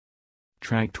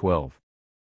Track 12.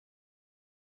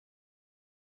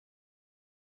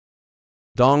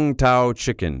 Dong Tao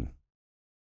chicken.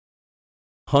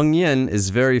 Hung Yen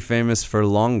is very famous for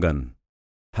longan.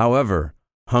 However,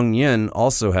 Hung Yen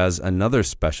also has another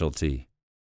specialty.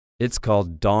 It's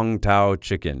called Dong Tao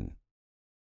chicken.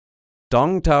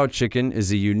 Dong Tao chicken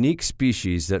is a unique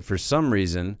species that for some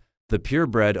reason the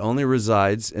purebred only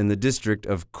resides in the district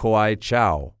of Kwai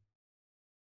Chau.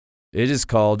 It is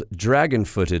called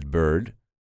dragon-footed bird,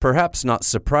 perhaps not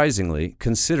surprisingly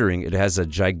considering it has a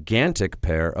gigantic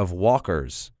pair of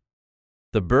walkers.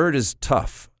 The bird is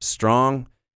tough, strong,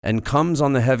 and comes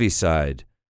on the heavy side,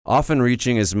 often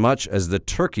reaching as much as the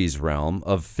turkey's realm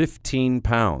of 15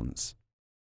 pounds.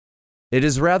 It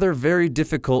is rather very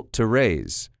difficult to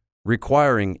raise,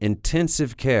 requiring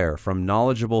intensive care from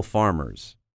knowledgeable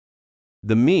farmers.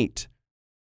 The meat,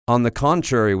 on the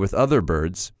contrary with other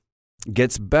birds,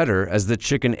 gets better as the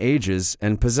chicken ages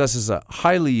and possesses a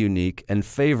highly unique and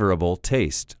favorable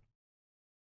taste.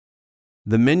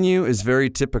 The menu is very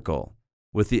typical,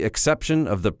 with the exception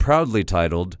of the proudly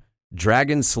titled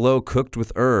Dragon Slow Cooked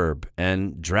with Herb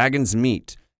and Dragon's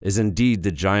Meat is indeed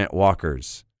the giant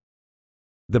walkers.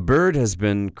 The bird has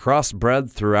been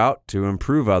crossbred throughout to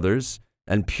improve others,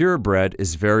 and purebred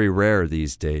is very rare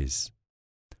these days.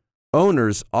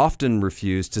 Owners often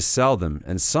refuse to sell them,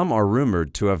 and some are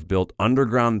rumored to have built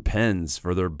underground pens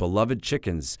for their beloved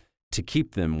chickens to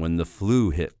keep them when the flu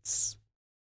hits.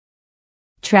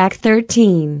 Track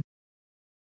 13.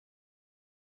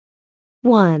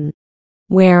 1.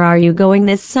 Where are you going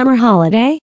this summer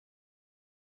holiday?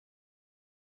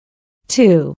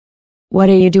 2. What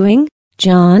are you doing,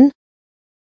 John?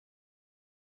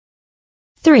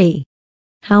 3.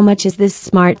 How much is this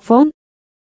smartphone?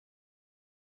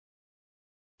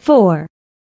 4.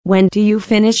 When do you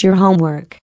finish your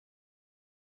homework?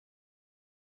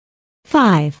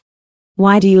 5.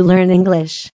 Why do you learn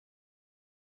English?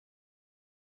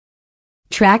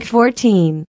 Track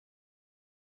 14.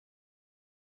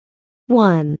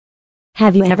 1.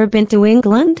 Have you ever been to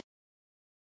England?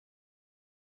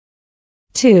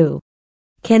 2.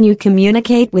 Can you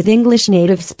communicate with English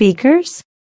native speakers?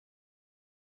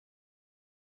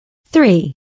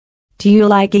 3. Do you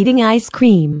like eating ice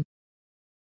cream?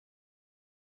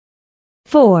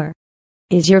 4.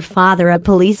 Is your father a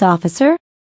police officer?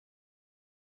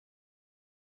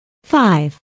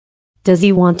 5. Does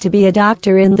he want to be a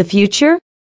doctor in the future?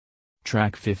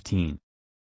 Track 15.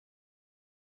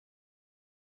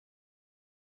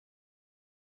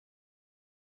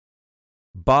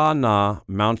 Ba Na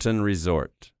Mountain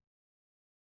Resort.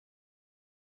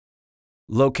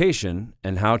 Location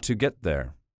and how to get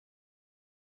there.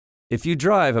 If you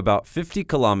drive about 50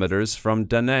 kilometers from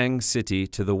Da Nang City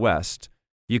to the west,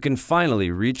 you can finally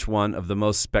reach one of the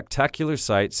most spectacular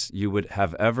sights you would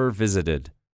have ever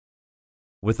visited.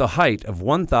 With a height of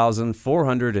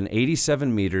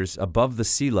 1,487 meters above the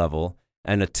sea level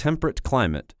and a temperate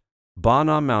climate, Ba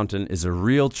Na Mountain is a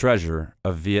real treasure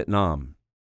of Vietnam.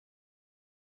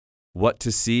 What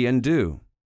to see and do.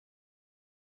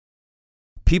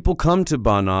 People come to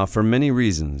Ba Na for many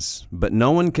reasons, but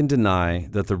no one can deny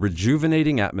that the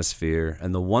rejuvenating atmosphere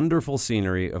and the wonderful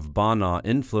scenery of Ba Na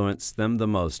influenced them the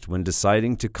most when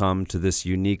deciding to come to this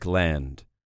unique land.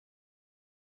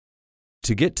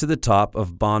 To get to the top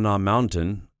of Ba Na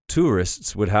Mountain,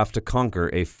 tourists would have to conquer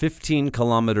a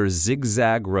 15-kilometer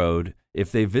zigzag road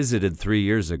if they visited 3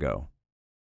 years ago.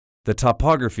 The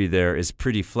topography there is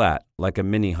pretty flat, like a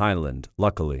mini highland,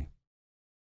 luckily.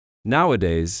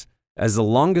 Nowadays, as the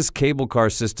longest cable car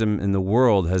system in the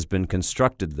world has been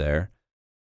constructed there,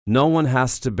 no one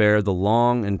has to bear the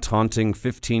long and taunting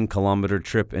 15-kilometer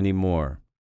trip anymore.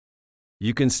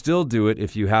 You can still do it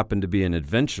if you happen to be an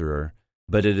adventurer,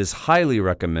 but it is highly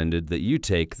recommended that you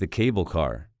take the cable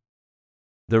car.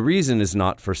 The reason is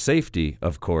not for safety,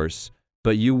 of course,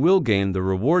 but you will gain the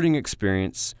rewarding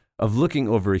experience of looking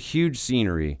over a huge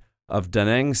scenery of Da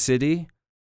Nang City,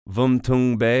 Vung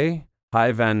Tung Bay,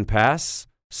 Hai Van Pass,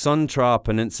 Sun Tra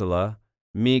Peninsula,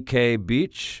 Mi Khe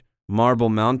Beach, Marble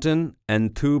Mountain,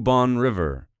 and Thu Bon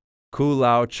River, Ku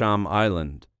Lao Cham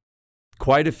Island.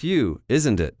 Quite a few,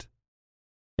 isn't it?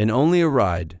 In only a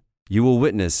ride, you will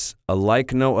witness a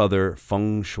like no other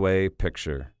feng shui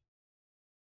picture.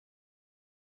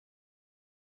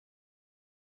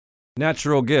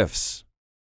 Natural gifts.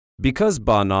 Because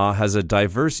Ba Na has a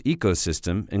diverse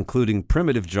ecosystem, including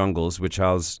primitive jungles which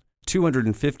house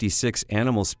 256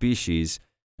 animal species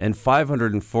and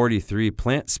 543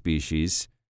 plant species,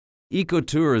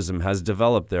 ecotourism has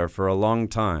developed there for a long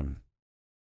time.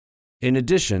 In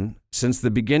addition, since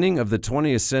the beginning of the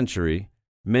 20th century,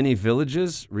 many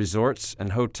villages, resorts,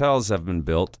 and hotels have been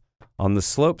built on the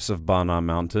slopes of Bana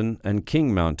Mountain and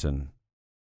King Mountain.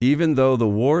 Even though the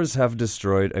wars have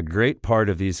destroyed a great part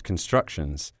of these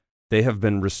constructions, they have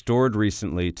been restored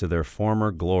recently to their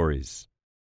former glories.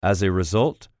 As a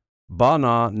result,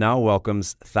 Bana now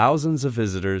welcomes thousands of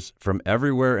visitors from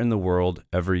everywhere in the world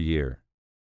every year.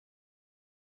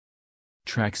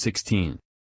 Track 16.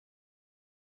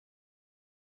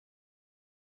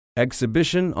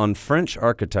 Exhibition on French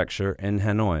Architecture in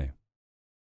Hanoi.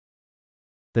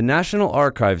 The National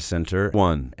Archives Center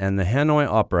 (1) and the Hanoi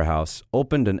Opera House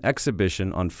opened an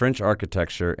exhibition on French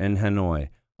architecture in Hanoi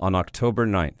on October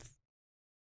 9th.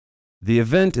 The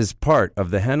event is part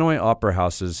of the Hanoi Opera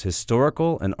House's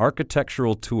historical and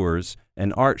architectural tours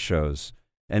and art shows,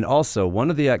 and also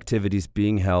one of the activities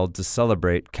being held to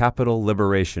celebrate Capital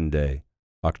Liberation Day,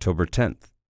 October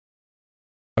 10th.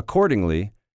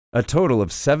 Accordingly, a total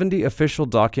of 70 official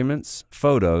documents,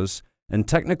 photos, and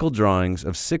technical drawings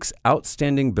of 6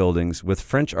 outstanding buildings with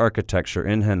French architecture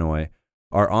in Hanoi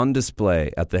are on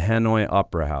display at the Hanoi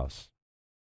Opera House.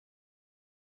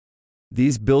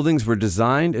 These buildings were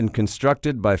designed and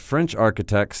constructed by French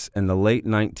architects in the late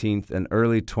 19th and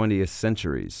early 20th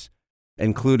centuries,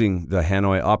 including the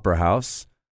Hanoi Opera House,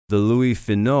 the Louis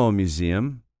Finot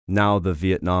Museum, now the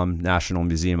Vietnam National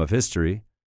Museum of History,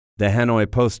 the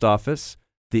Hanoi Post Office,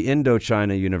 the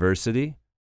Indochina University,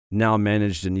 now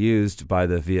managed and used by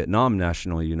the Vietnam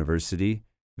National University,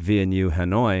 VNU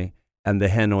Hanoi, and the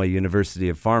Hanoi University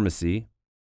of Pharmacy,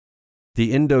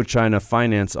 the Indochina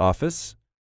Finance Office,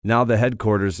 now the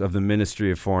headquarters of the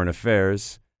Ministry of Foreign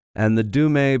Affairs, and the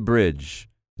Dumé Bridge,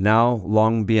 now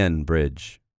Long Bien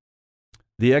Bridge.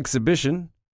 The exhibition,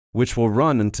 which will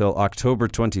run until October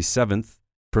 27th,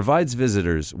 provides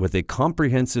visitors with a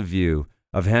comprehensive view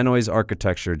of Hanoi's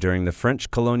architecture during the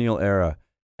French colonial era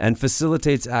and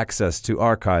facilitates access to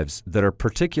archives that are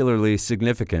particularly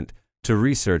significant to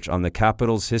research on the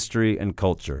capital's history and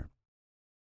culture.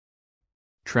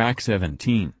 Track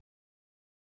 17.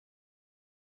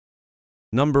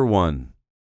 Number 1.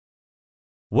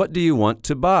 What do you want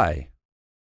to buy?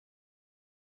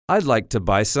 I'd like to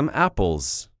buy some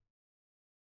apples.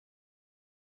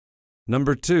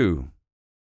 Number 2.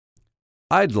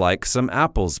 I'd like some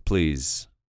apples, please.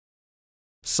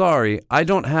 Sorry, I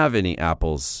don't have any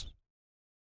apples.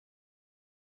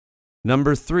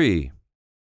 Number 3.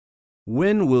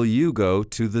 When will you go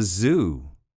to the zoo?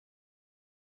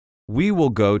 We will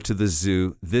go to the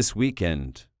zoo this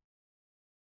weekend.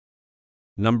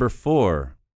 Number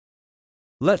 4.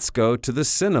 Let's go to the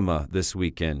cinema this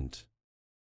weekend.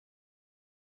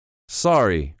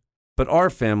 Sorry, but our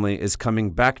family is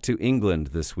coming back to England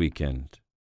this weekend.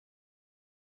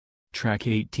 Track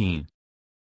 18.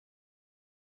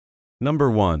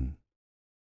 Number 1.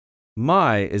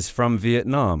 Mai is from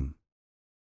Vietnam.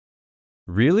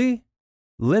 Really?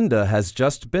 Linda has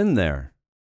just been there.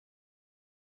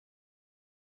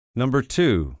 Number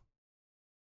 2.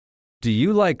 Do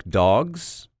you like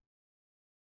dogs?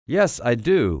 Yes, I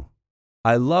do.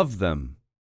 I love them.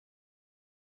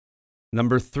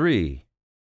 Number 3.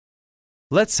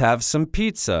 Let's have some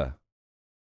pizza.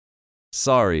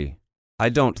 Sorry, I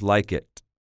don't like it.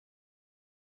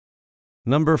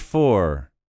 Number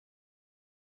 4.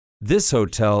 This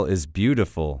hotel is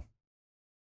beautiful.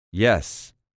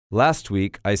 Yes, last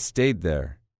week I stayed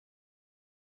there.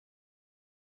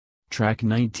 Track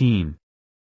 19.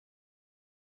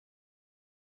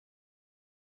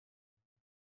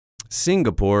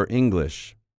 Singapore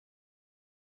English.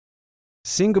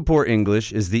 Singapore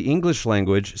English is the English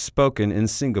language spoken in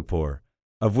Singapore,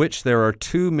 of which there are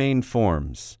 2 main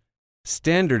forms: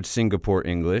 Standard Singapore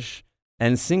English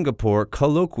and Singapore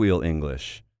Colloquial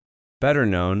English, better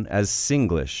known as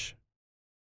Singlish.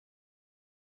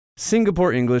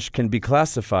 Singapore English can be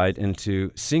classified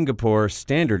into Singapore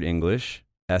Standard English,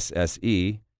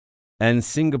 SSE, and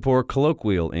Singapore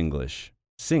Colloquial English,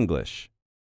 Singlish.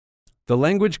 The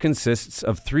language consists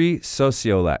of 3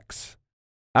 sociolects: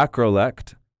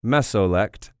 acrolect,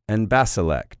 mesolect, and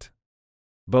basilect.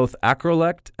 Both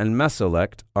acrolect and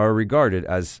mesolect are regarded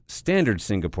as Standard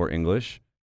Singapore English,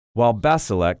 while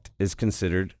basilect is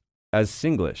considered as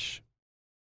Singlish.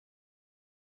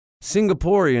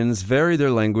 Singaporeans vary their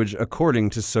language according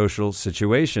to social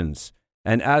situations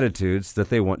and attitudes that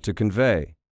they want to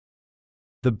convey.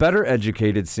 The better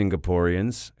educated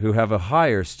Singaporeans, who have a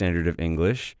higher standard of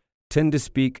English, tend to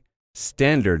speak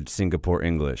Standard Singapore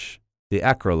English, the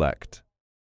acrolect.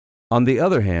 On the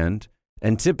other hand,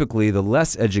 and typically the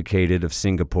less educated of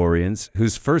Singaporeans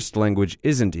whose first language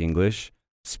isn't English,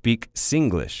 speak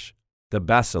Singlish, the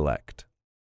basilect.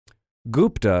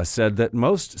 Gupta said that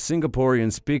most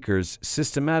Singaporean speakers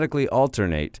systematically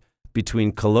alternate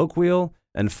between colloquial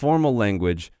and formal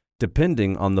language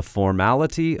depending on the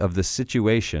formality of the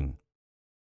situation.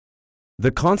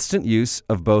 The constant use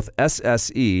of both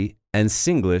SSE and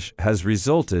Singlish has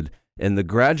resulted in the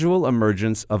gradual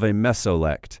emergence of a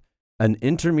mesolect, an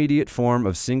intermediate form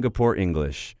of Singapore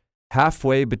English,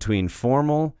 halfway between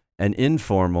formal and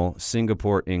informal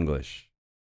Singapore English.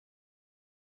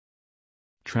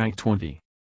 Track 20.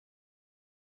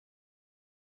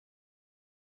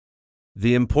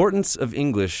 The importance of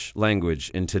English language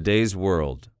in today's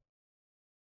world.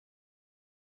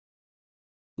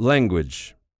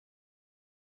 Language.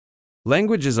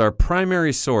 Language is our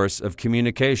primary source of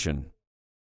communication.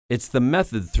 It's the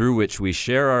method through which we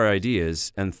share our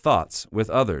ideas and thoughts with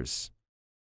others.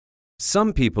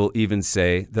 Some people even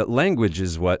say that language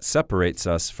is what separates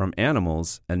us from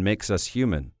animals and makes us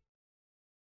human.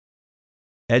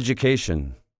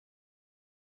 Education.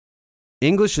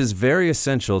 English is very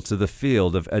essential to the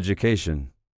field of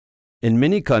education. In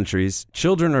many countries,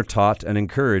 children are taught and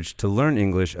encouraged to learn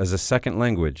English as a second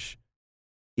language.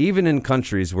 Even in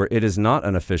countries where it is not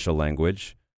an official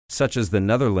language, such as the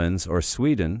Netherlands or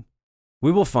Sweden,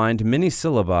 we will find many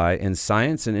syllabi in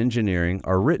science and engineering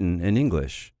are written in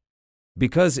English.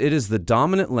 Because it is the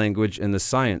dominant language in the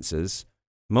sciences,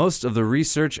 most of the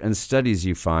research and studies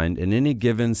you find in any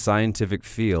given scientific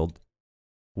field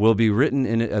will be written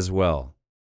in it as well.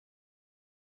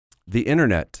 The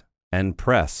Internet and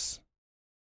press.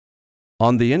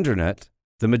 On the Internet,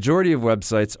 the majority of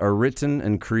websites are written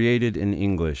and created in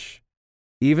English.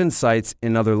 Even sites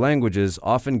in other languages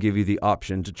often give you the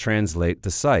option to translate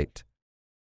the site.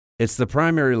 It's the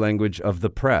primary language of the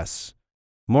press.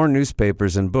 More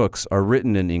newspapers and books are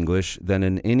written in English than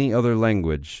in any other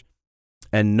language.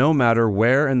 And no matter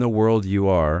where in the world you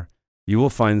are, you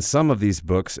will find some of these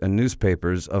books and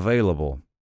newspapers available.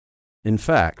 In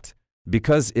fact,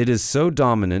 because it is so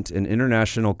dominant in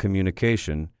international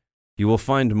communication, you will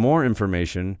find more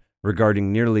information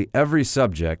regarding nearly every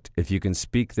subject if you can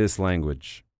speak this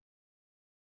language.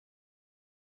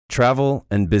 Travel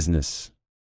and business.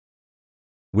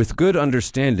 With good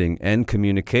understanding and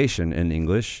communication in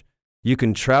English, you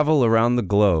can travel around the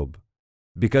globe.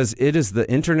 Because it is the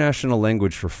international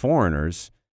language for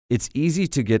foreigners, it's easy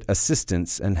to get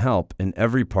assistance and help in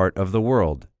every part of the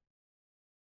world.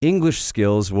 English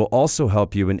skills will also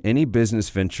help you in any business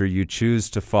venture you choose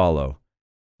to follow.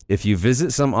 If you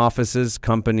visit some offices,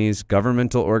 companies,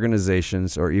 governmental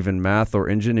organizations, or even math or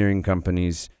engineering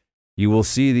companies, you will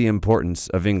see the importance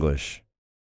of English.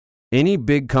 Any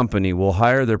big company will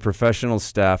hire their professional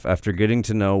staff after getting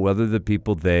to know whether the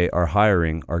people they are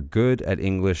hiring are good at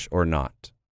English or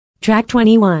not. Track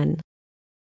 21.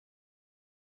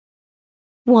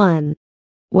 1.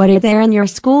 What are there in your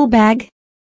school bag?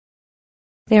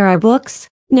 There are books,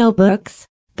 notebooks,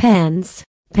 pens,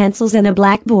 pencils, and a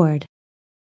blackboard.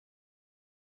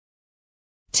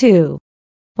 2.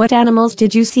 What animals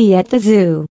did you see at the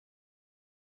zoo?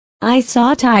 I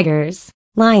saw tigers,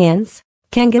 lions,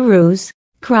 kangaroos,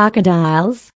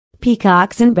 crocodiles,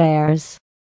 peacocks, and bears.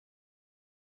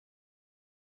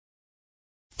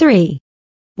 3.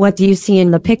 What do you see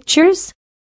in the pictures?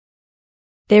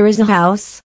 There is a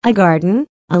house, a garden,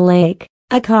 a lake,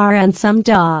 a car, and some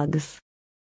dogs.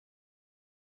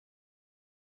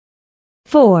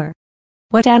 4.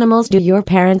 What animals do your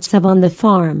parents have on the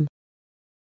farm?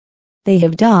 They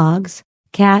have dogs,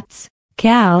 cats,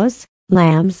 cows,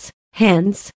 lambs,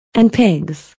 hens, and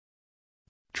pigs.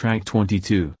 Track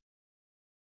 22.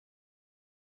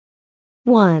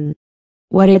 1.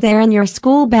 What are there in your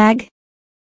school bag?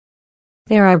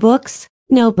 There are books,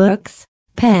 notebooks,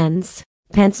 pens,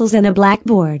 pencils, and a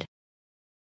blackboard.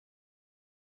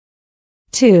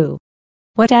 2.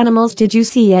 What animals did you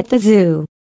see at the zoo?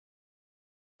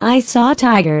 I saw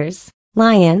tigers,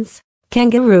 lions,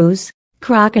 kangaroos,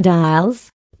 crocodiles,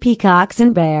 peacocks,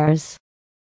 and bears.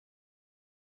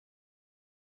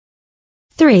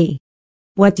 3.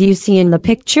 What do you see in the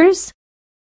pictures?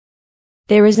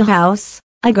 There is a house,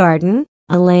 a garden,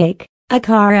 a lake, a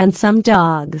car, and some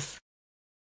dogs.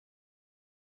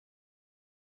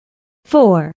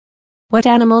 4. What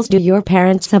animals do your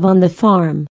parents have on the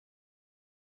farm?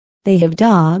 They have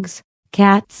dogs,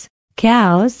 cats,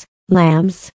 cows,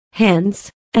 lambs,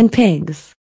 hens, and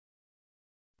pigs.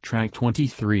 Track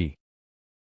 23.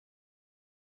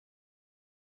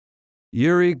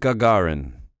 Yuri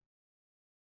Gagarin.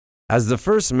 As the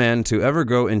first man to ever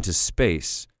go into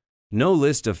space, no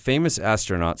list of famous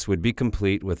astronauts would be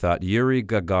complete without Yuri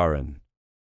Gagarin.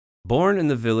 Born in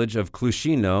the village of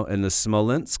Klushino in the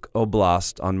Smolensk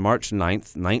Oblast on March 9,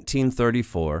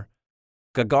 1934,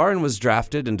 Gagarin was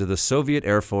drafted into the Soviet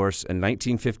Air Force in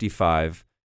 1955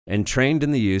 and trained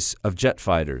in the use of jet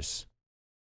fighters.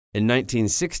 In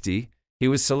 1960, he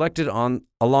was selected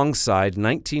alongside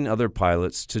 19 other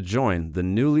pilots to join the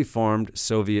newly formed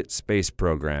Soviet space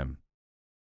program.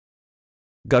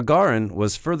 Gagarin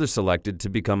was further selected to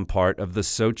become part of the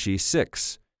Sochi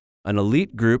 6, an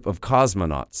elite group of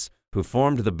cosmonauts who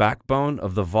formed the backbone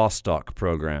of the Vostok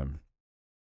program.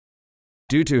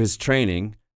 Due to his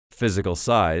training, physical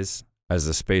size, as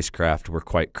the spacecraft were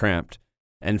quite cramped,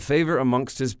 and favor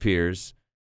amongst his peers,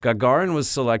 Gagarin was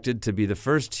selected to be the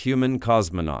first human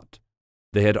cosmonaut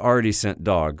 — they had already sent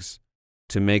dogs —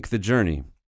 to make the journey.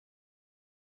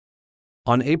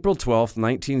 On April 12,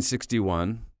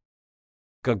 1961,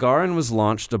 Gagarin was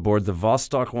launched aboard the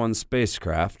Vostok 1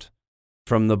 spacecraft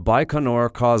from the Baikonur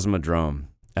Cosmodrome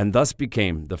and thus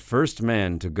became the first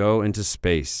man to go into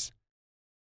space.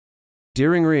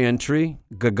 During re-entry,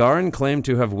 Gagarin claimed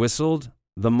to have whistled,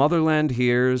 "The motherland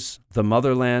hears, the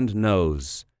motherland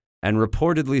knows," and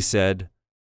reportedly said,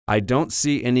 "I don't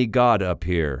see any God up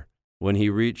here," when he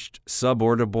reached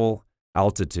suborbital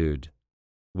altitude,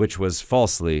 which was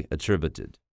falsely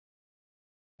attributed.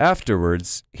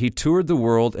 Afterwards, he toured the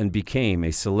world and became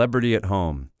a celebrity at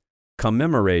home,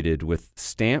 commemorated with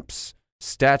stamps,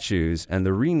 statues, and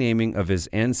the renaming of his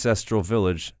ancestral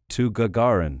village to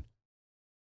Gagarin.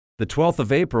 The 12th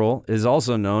of April is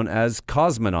also known as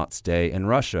Cosmonauts' Day in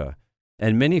Russia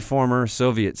and many former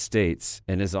Soviet states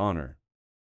in his honor.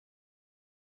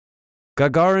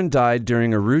 Gagarin died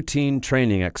during a routine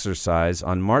training exercise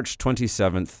on March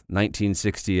 27,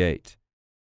 1968.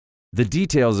 The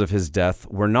details of his death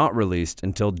were not released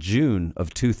until June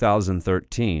of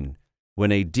 2013,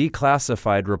 when a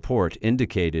declassified report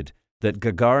indicated that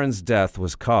Gagarin's death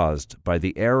was caused by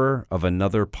the error of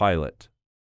another pilot.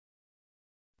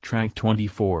 Track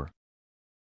 24.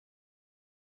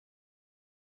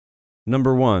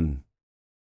 Number 1.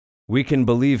 We can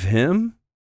believe him?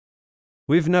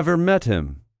 We've never met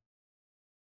him.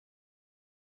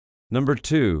 Number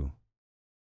 2.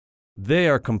 They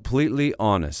are completely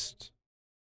honest.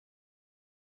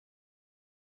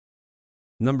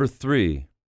 Number 3.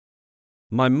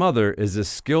 My mother is a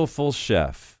skillful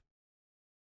chef.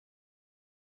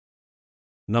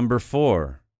 Number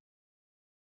 4.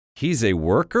 He's a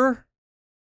worker?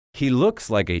 He looks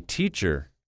like a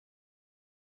teacher.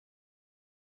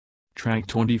 Track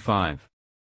 25.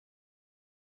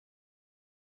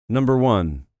 Number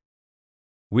 1.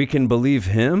 We can believe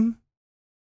him?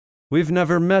 We've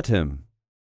never met him.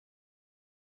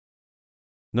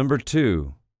 Number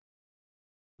 2.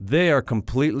 They are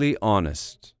completely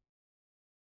honest.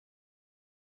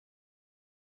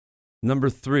 Number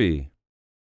 3.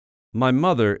 My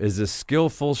mother is a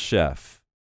skillful chef.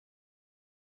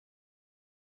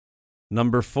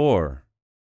 Number 4.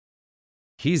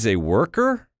 He's a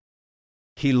worker?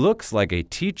 He looks like a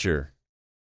teacher.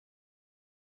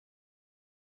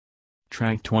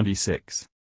 Track 26.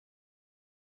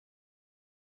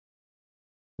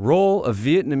 Role of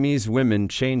Vietnamese women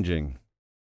changing.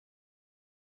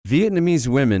 Vietnamese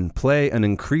women play an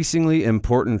increasingly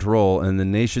important role in the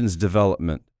nation's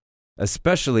development,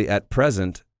 especially at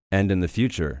present and in the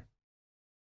future.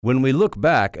 When we look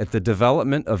back at the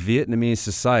development of Vietnamese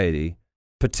society,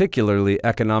 particularly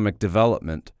economic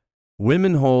development,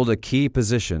 women hold a key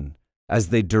position as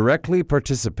they directly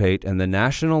participate in the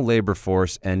national labor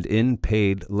force and in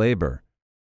paid labor.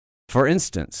 For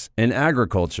instance, in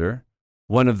agriculture,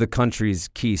 one of the country's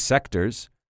key sectors,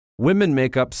 women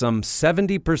make up some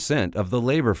 70% of the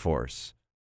labor force,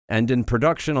 and in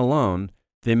production alone,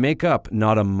 they make up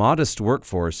not a modest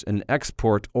workforce in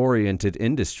export-oriented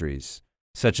industries,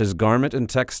 such as garment and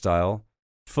textile,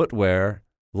 footwear,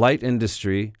 light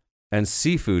industry, and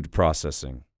seafood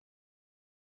processing.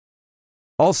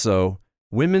 Also,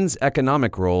 women's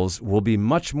economic roles will be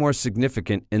much more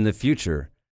significant in the future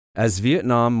as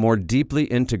Vietnam more deeply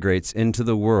integrates into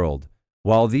the world,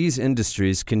 while these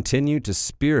industries continue to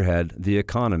spearhead the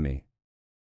economy.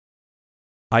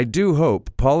 I do hope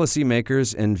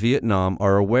policymakers in Vietnam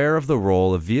are aware of the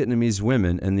role of Vietnamese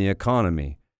women in the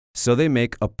economy, so they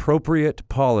make appropriate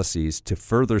policies to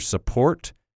further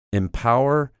support,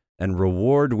 empower, and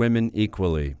reward women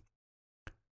equally.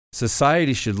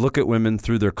 Society should look at women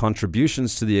through their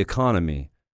contributions to the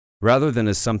economy, rather than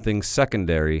as something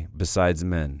secondary besides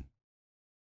men.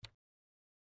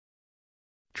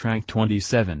 Track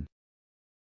 27.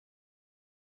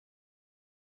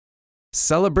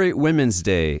 Celebrate Women's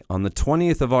Day on the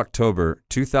 20th of October,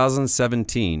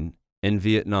 2017 in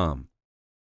Vietnam.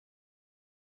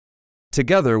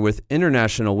 Together with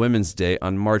International Women's Day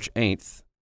on March 8th,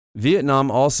 Vietnam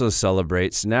also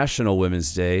celebrates National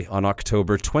Women's Day on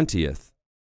October 20th.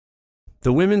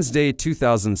 The Women's Day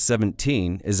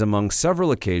 2017 is among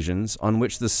several occasions on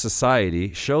which the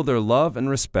society show their love and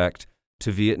respect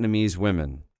to Vietnamese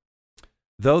women.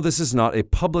 Though this is not a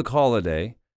public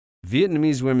holiday,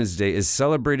 Vietnamese Women's Day is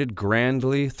celebrated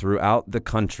grandly throughout the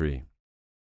country.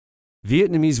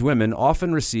 Vietnamese women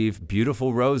often receive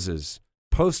beautiful roses,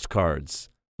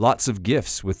 postcards, lots of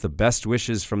gifts with the best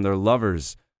wishes from their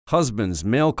lovers, husbands,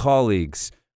 male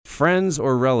colleagues, friends,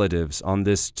 or relatives on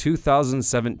this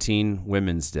 2017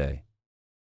 Women's Day.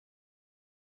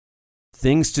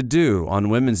 Things to do on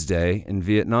Women's Day in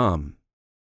Vietnam.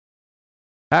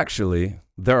 Actually,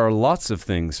 there are lots of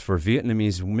things for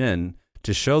Vietnamese men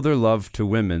to show their love to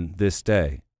women this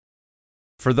day.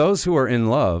 For those who are in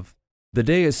love, the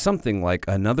day is something like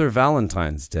another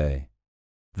Valentine's Day.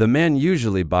 The man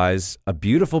usually buys a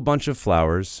beautiful bunch of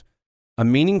flowers, a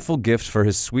meaningful gift for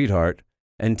his sweetheart,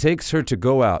 and takes her to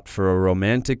go out for a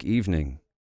romantic evening.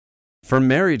 For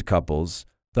married couples,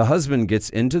 the husband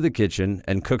gets into the kitchen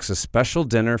and cooks a special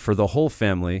dinner for the whole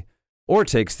family or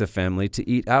takes the family to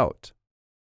eat out.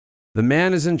 The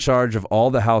man is in charge of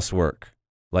all the housework,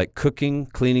 like cooking,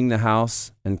 cleaning the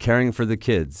house, and caring for the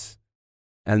kids.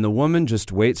 And the woman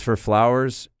just waits for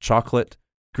flowers, chocolate,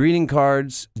 greeting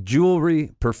cards,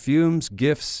 jewelry, perfumes,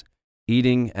 gifts,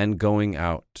 eating, and going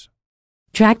out.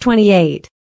 Track 28.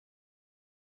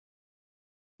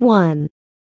 1.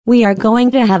 We are going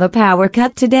to have a power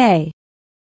cut today.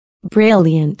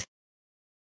 Brilliant.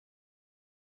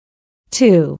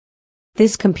 2.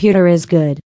 This computer is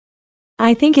good.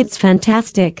 I think it's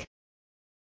fantastic.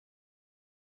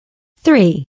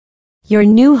 3. Your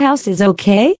new house is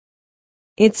okay?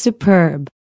 It's superb.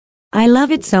 I love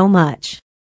it so much.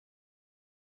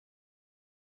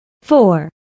 4.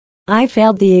 I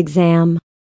failed the exam.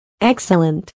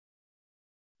 Excellent.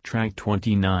 Track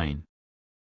 29.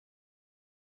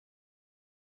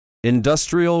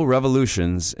 Industrial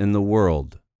revolutions in the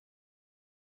world.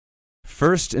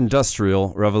 First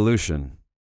Industrial Revolution.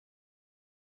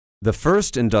 The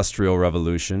First Industrial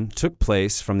Revolution took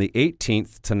place from the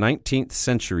 18th to 19th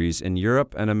centuries in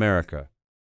Europe and America.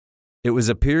 It was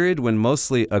a period when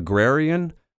mostly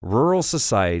agrarian, rural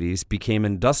societies became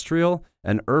industrial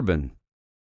and urban.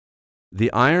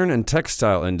 The iron and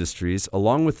textile industries,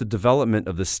 along with the development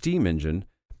of the steam engine,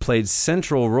 played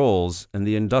central roles in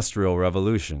the Industrial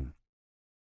Revolution.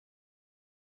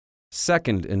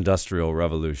 Second Industrial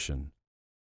Revolution.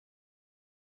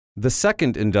 The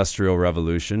Second Industrial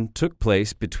Revolution took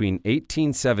place between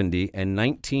 1870 and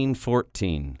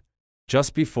 1914,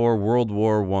 just before World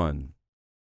War I.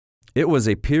 It was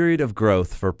a period of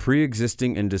growth for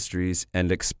pre-existing industries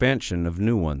and expansion of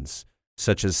new ones,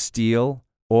 such as steel,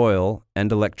 oil,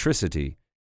 and electricity,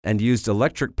 and used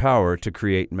electric power to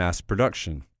create mass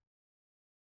production.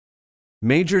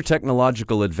 Major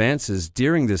technological advances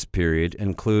during this period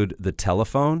include the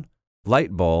telephone,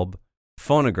 light bulb,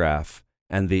 phonograph,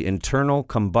 and the internal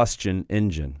combustion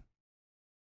engine.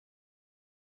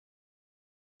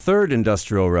 Third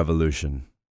Industrial Revolution.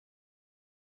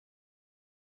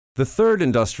 The Third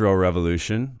Industrial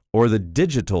Revolution, or the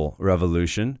Digital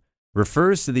Revolution,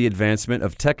 refers to the advancement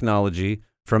of technology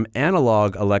from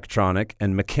analog electronic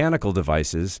and mechanical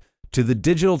devices to the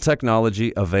digital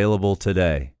technology available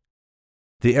today.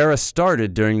 The era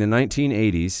started during the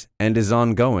 1980s and is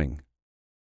ongoing.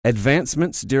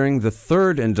 Advancements during the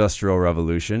Third Industrial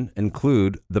Revolution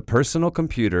include the personal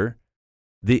computer,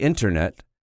 the Internet,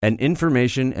 and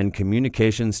information and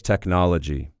communications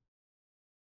technology.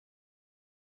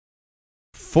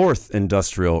 Fourth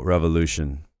Industrial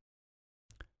Revolution.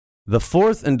 The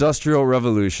Fourth Industrial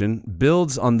Revolution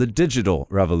builds on the Digital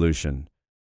Revolution,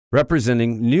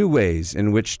 representing new ways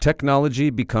in which technology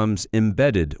becomes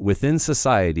embedded within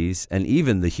societies and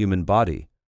even the human body.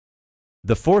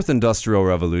 The Fourth Industrial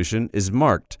Revolution is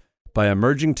marked by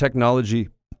emerging technology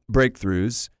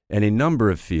breakthroughs in a number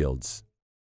of fields,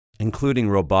 including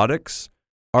robotics,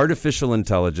 artificial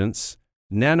intelligence,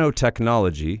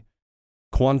 nanotechnology,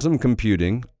 quantum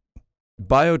computing,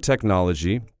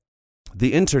 biotechnology,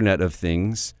 the Internet of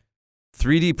Things,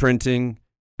 3D printing,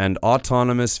 and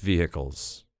autonomous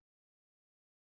vehicles.